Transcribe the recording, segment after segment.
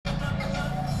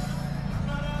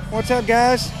What's up,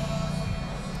 guys?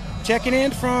 Checking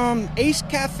in from Ace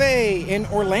Cafe in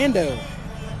Orlando.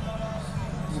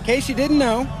 In case you didn't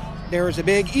know, there was a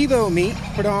big Evo meet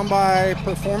put on by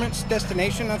Performance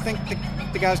Destination, I think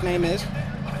the guy's name is.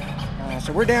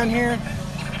 So we're down here.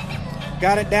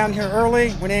 Got it down here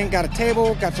early. Went in, got a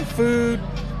table, got some food.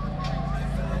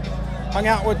 Hung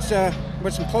out with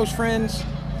some close friends.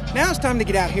 Now it's time to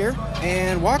get out here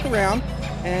and walk around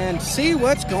and see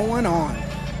what's going on.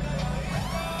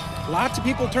 Lots of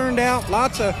people turned out,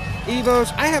 lots of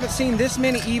Evos. I haven't seen this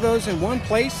many Evos in one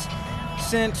place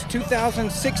since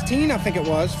 2016, I think it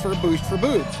was, for Boost for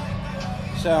Boobs.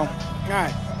 So, all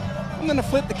right, I'm gonna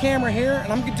flip the camera here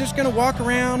and I'm just gonna walk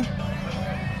around,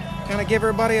 kind of give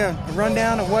everybody a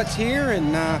rundown of what's here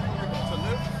and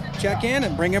check in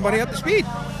and bring everybody up to speed.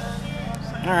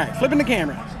 All right, flipping the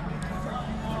camera.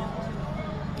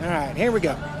 All right, here we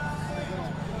go.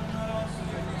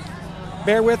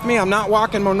 Bear with me, I'm not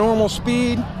walking my normal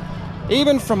speed.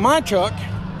 Even from my truck,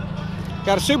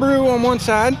 got a Subaru on one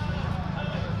side,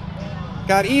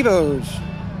 got Evos,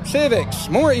 Civics,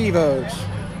 more Evos.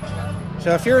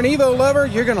 So if you're an Evo lover,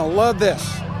 you're gonna love this.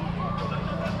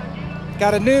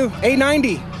 Got a new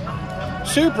A90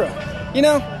 Supra. You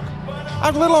know, I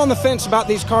was a little on the fence about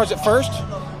these cars at first,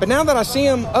 but now that I see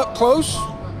them up close,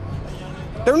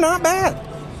 they're not bad.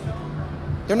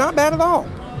 They're not bad at all.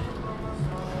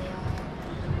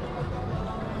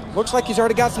 Looks like he's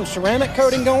already got some ceramic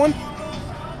coating going.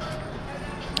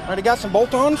 Already got some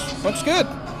bolt-ons. Looks good.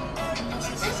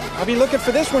 I'll be looking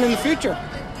for this one in the future.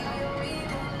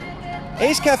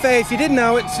 Ace Cafe, if you didn't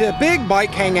know, it's a big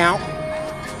bike hangout.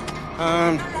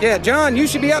 Yeah, John, you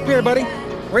should be up here, buddy.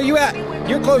 Where you at?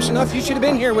 You're close enough. You should have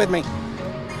been here with me.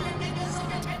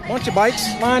 Bunch of bikes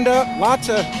lined up. Lots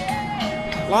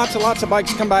of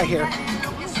bikes come by here.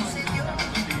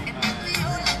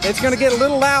 It's going to get a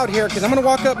little loud here because I'm going to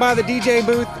walk up by the DJ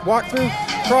booth, walk through,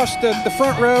 across the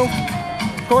front row.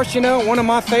 Of course, you know, one of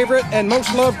my favorite and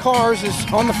most loved cars is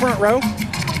on the front row.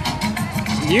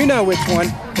 You know which one.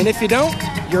 And if you don't,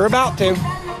 you're about to.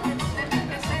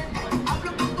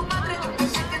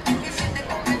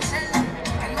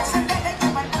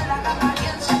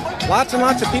 Lots and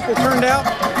lots of people turned out.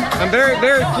 I'm very,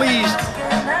 very pleased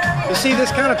to see this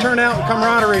kind of turnout and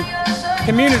camaraderie.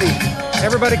 Community.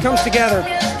 Everybody comes together.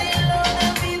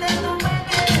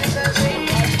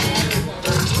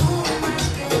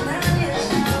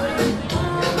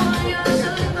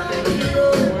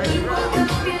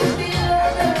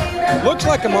 Looks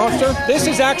like a monster. This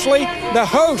is actually the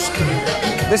host.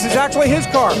 This is actually his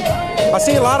car. I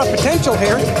see a lot of potential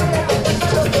here.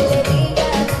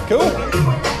 Cool.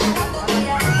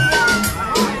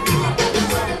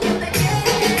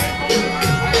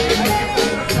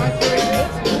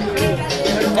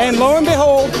 And lo and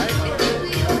behold,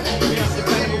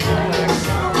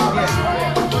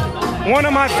 one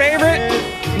of my favorite,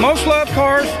 most loved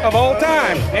cars of all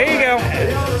time. There you go.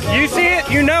 You see it,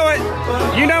 you know it.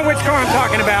 You know which car I'm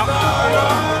talking about.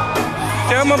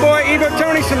 Show my boy Evo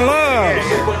Tony some love.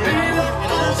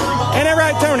 Ain't that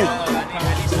right, Tony?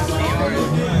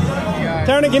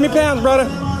 Tony, give me pounds, brother.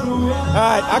 All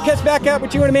right, I'll catch back up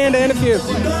with you and Amanda in a few.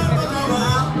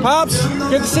 Pops,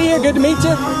 good to see you. Good to meet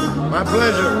you. My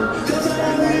pleasure.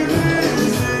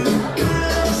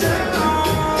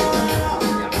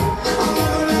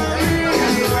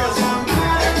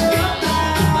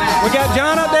 We got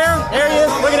John up there. There he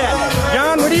is. Look at that.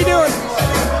 John, what are you doing?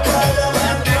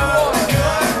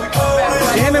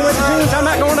 Jamming with the tunes. I'm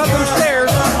not going up them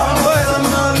stairs, but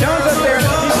John's up there.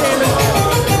 He's jamming.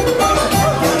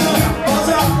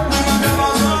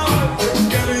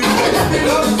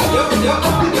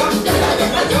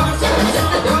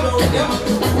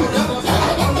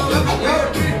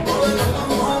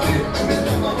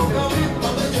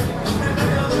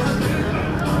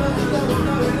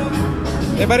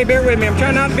 Everybody bear with me. I'm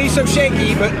trying not to be so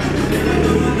shaky, but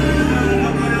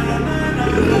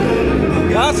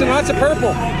lots and lots of purple.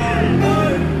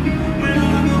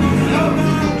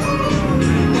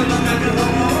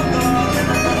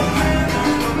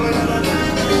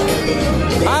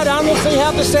 I'd honestly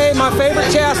have to say my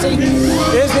favorite chassis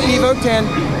is the Evo 10.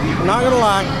 I'm not going to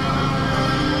lie.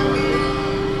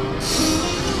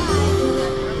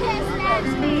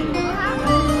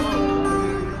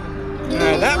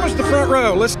 That was the front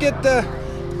row. Let's get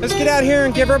out here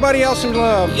and give everybody else some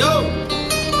love.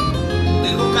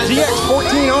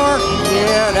 ZX14R.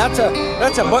 Yeah,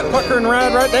 that's a butt puckering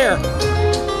ride right there.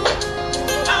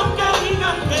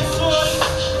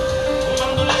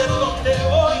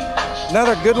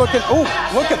 Another good looking. Oh,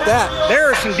 look at that. There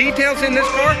are some details in this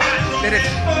car that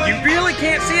you really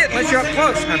can't see it unless you're up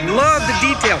close. I love the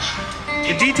detail.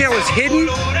 The detail is hidden.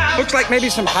 Looks like maybe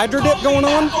some hydro dip going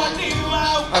on.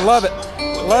 I love it.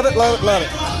 Love it, love it, love it.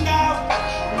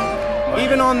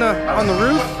 Even on the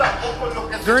roof,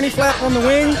 gurney flap on the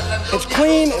wing. It's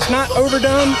clean, it's not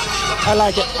overdone. I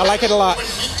like it. I like it a lot.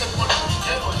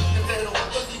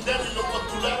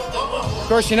 Of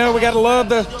course, you know, we gotta love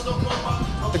the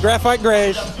graphite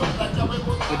grays.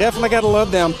 We definitely gotta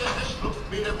love them.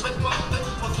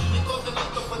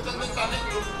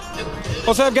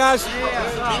 What's up, guys?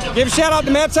 Give a shout out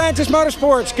to Mad Scientist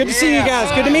Motorsports. Good to see you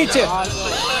guys. Good to meet you.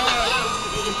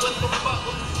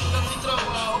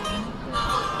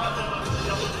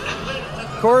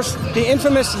 Of course, the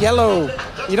infamous yellow.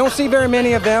 You don't see very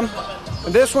many of them.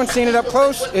 And this one, seen it up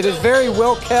close, it is very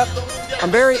well kept. I'm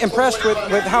very impressed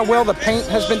with how well the paint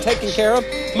has been taken care of.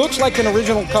 Looks like an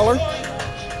original color.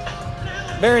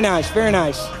 Very nice, very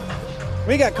nice.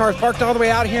 We got cars parked all the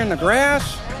way out here in the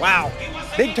grass. Wow,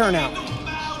 big turnout.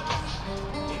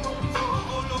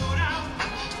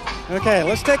 Okay,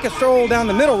 let's take a stroll down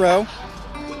the middle row.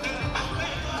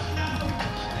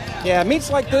 Yeah, meets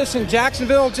like this in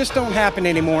Jacksonville just don't happen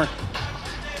anymore.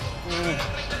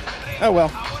 Oh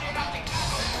well.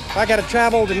 If I gotta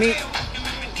travel to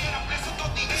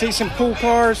see some cool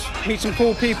cars, meet some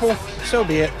cool people, so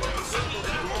be it.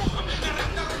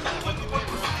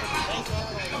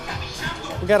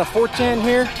 We got a 410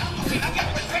 here.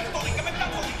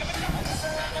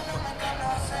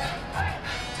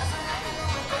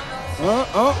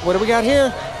 What do we got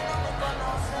here?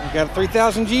 We got a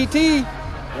 3000 GT.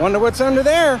 Wonder what's under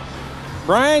there.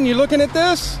 Brian, you looking at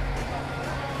this?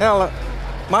 Hell,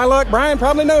 my luck, Brian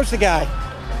probably knows the guy.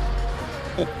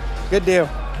 Good deal.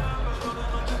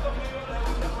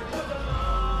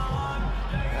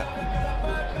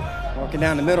 Walking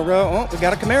down the middle row. Oh, we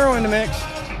got a Camaro in the mix.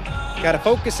 Got a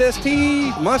Focus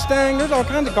ST, Mustang. There's all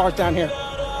kinds of cars down here.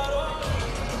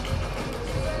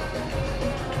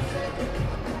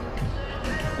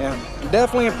 Yeah,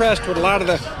 definitely impressed with a lot of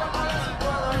the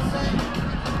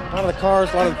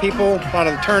cars, a lot of the people, a lot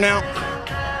of the turnout.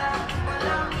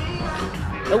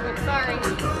 Nope. Sorry.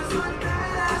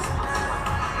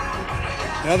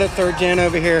 Another third gen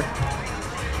over here.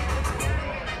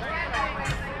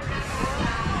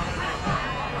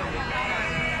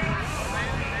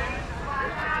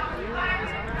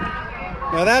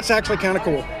 Now that's actually kind of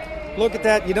cool. Look at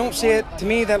that. You don't see it. To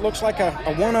me, that looks like a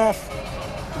one-off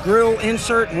grill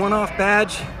insert, one-off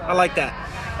badge. I like that.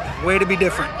 Way to be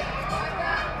different.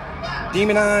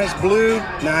 Demonized blue.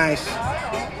 Nice.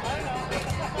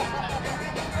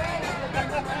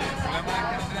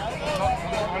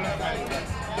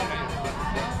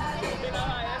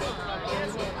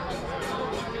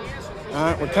 All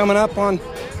right, we're coming up on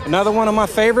another one of my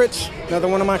favorites, another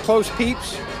one of my close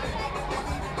peeps.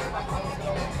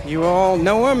 You all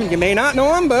know him, you may not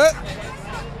know him, but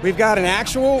we've got an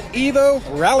actual Evo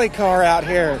rally car out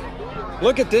here.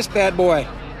 Look at this bad boy.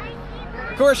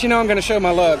 Of course, you know I'm going to show my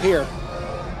love here.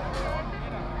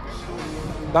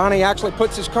 Donnie actually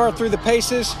puts his car through the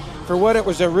paces for what it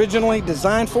was originally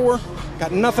designed for.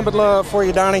 Got nothing but love for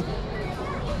you, Donnie.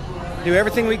 Do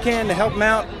everything we can to help them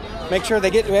out. Make sure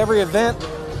they get to every event.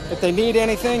 If they need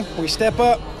anything, we step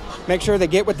up, make sure they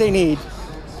get what they need.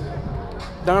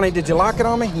 Donnie, did you lock it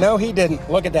on me? No, he didn't.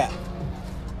 Look at that.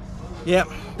 Yep,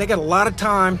 they got a lot of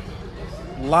time,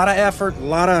 a lot of effort, a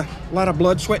lot of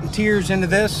blood, sweat, and tears into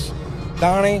this.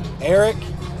 Donnie, Eric,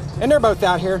 and they're both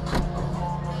out here.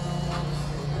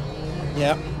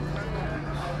 Yep.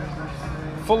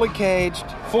 Fully caged,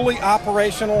 fully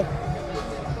operational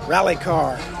rally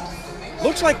car.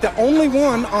 Looks like the only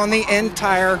one on the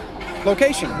entire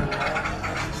location.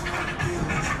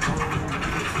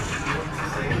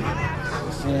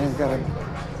 Yeah, we've got a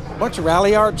bunch of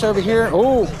rally arts over here.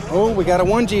 Oh, we got a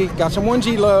 1G. Got some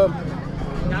 1G love.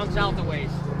 Down south a ways.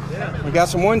 Yeah. We got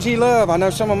some 1G love. I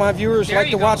know some of my viewers like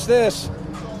to watch this.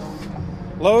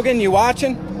 Logan, you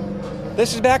watching?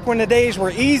 This is back when the days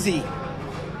were easy.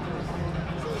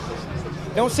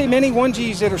 Don't see many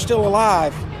 1Gs that are still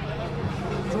alive.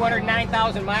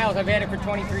 209,000 miles. I've had it for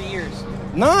 23 years.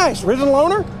 Nice. Original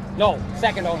owner? No,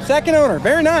 second owner. Second owner.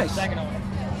 Very nice. Second owner.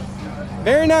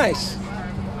 Very nice.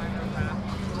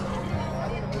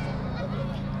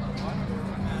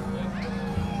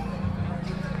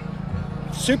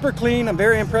 Super clean. I'm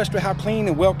very impressed with how clean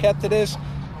and well kept it is.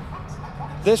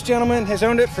 This gentleman has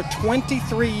owned it for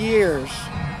 23 years.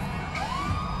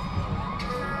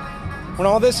 When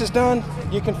all this is done,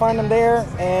 you can find them there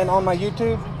and on my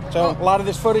YouTube. So a lot of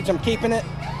this footage, I'm keeping it.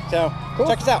 So cool.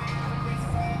 Check us out.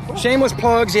 Cool. Shameless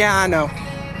plugs. Yeah, I know.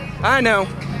 I know.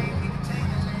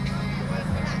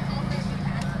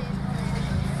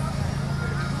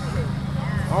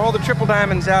 All the triple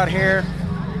diamonds out here.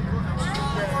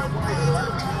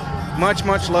 Much,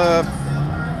 much love.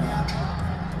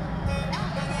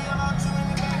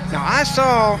 Now, I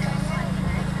saw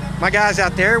my guys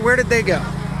out there. Where did they go?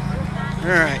 All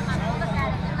right.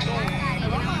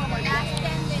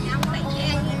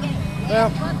 Well,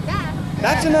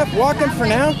 that's enough walking for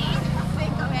now.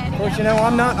 Of course, you know,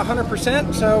 I'm not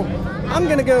 100%, so I'm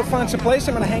going to go find some place.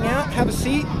 I'm going to hang out, have a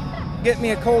seat, get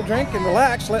me a cold drink, and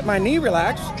relax, let my knee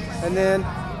relax, and then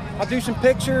I'll do some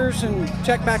pictures and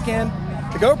check back in.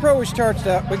 The GoPro is charged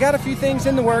up. We got a few things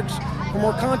in the works for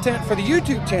more content for the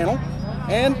YouTube channel,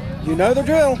 and you know the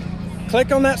drill.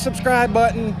 Click on that subscribe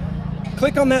button,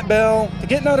 click on that bell to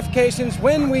get notifications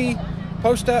when we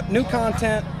post up new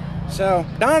content. So,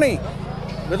 Donnie,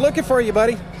 we're looking for you,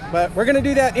 buddy, but we're going to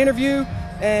do that interview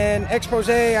and expose,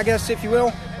 I guess, if you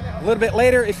will, a little bit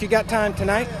later if you got time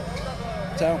tonight.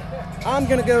 So, I'm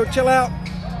going to go chill out,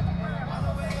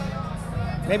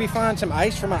 maybe find some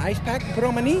ice for my ice pack to put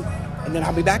on my knee, and then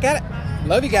I'll be back at it.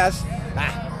 Love you guys.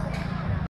 Bye.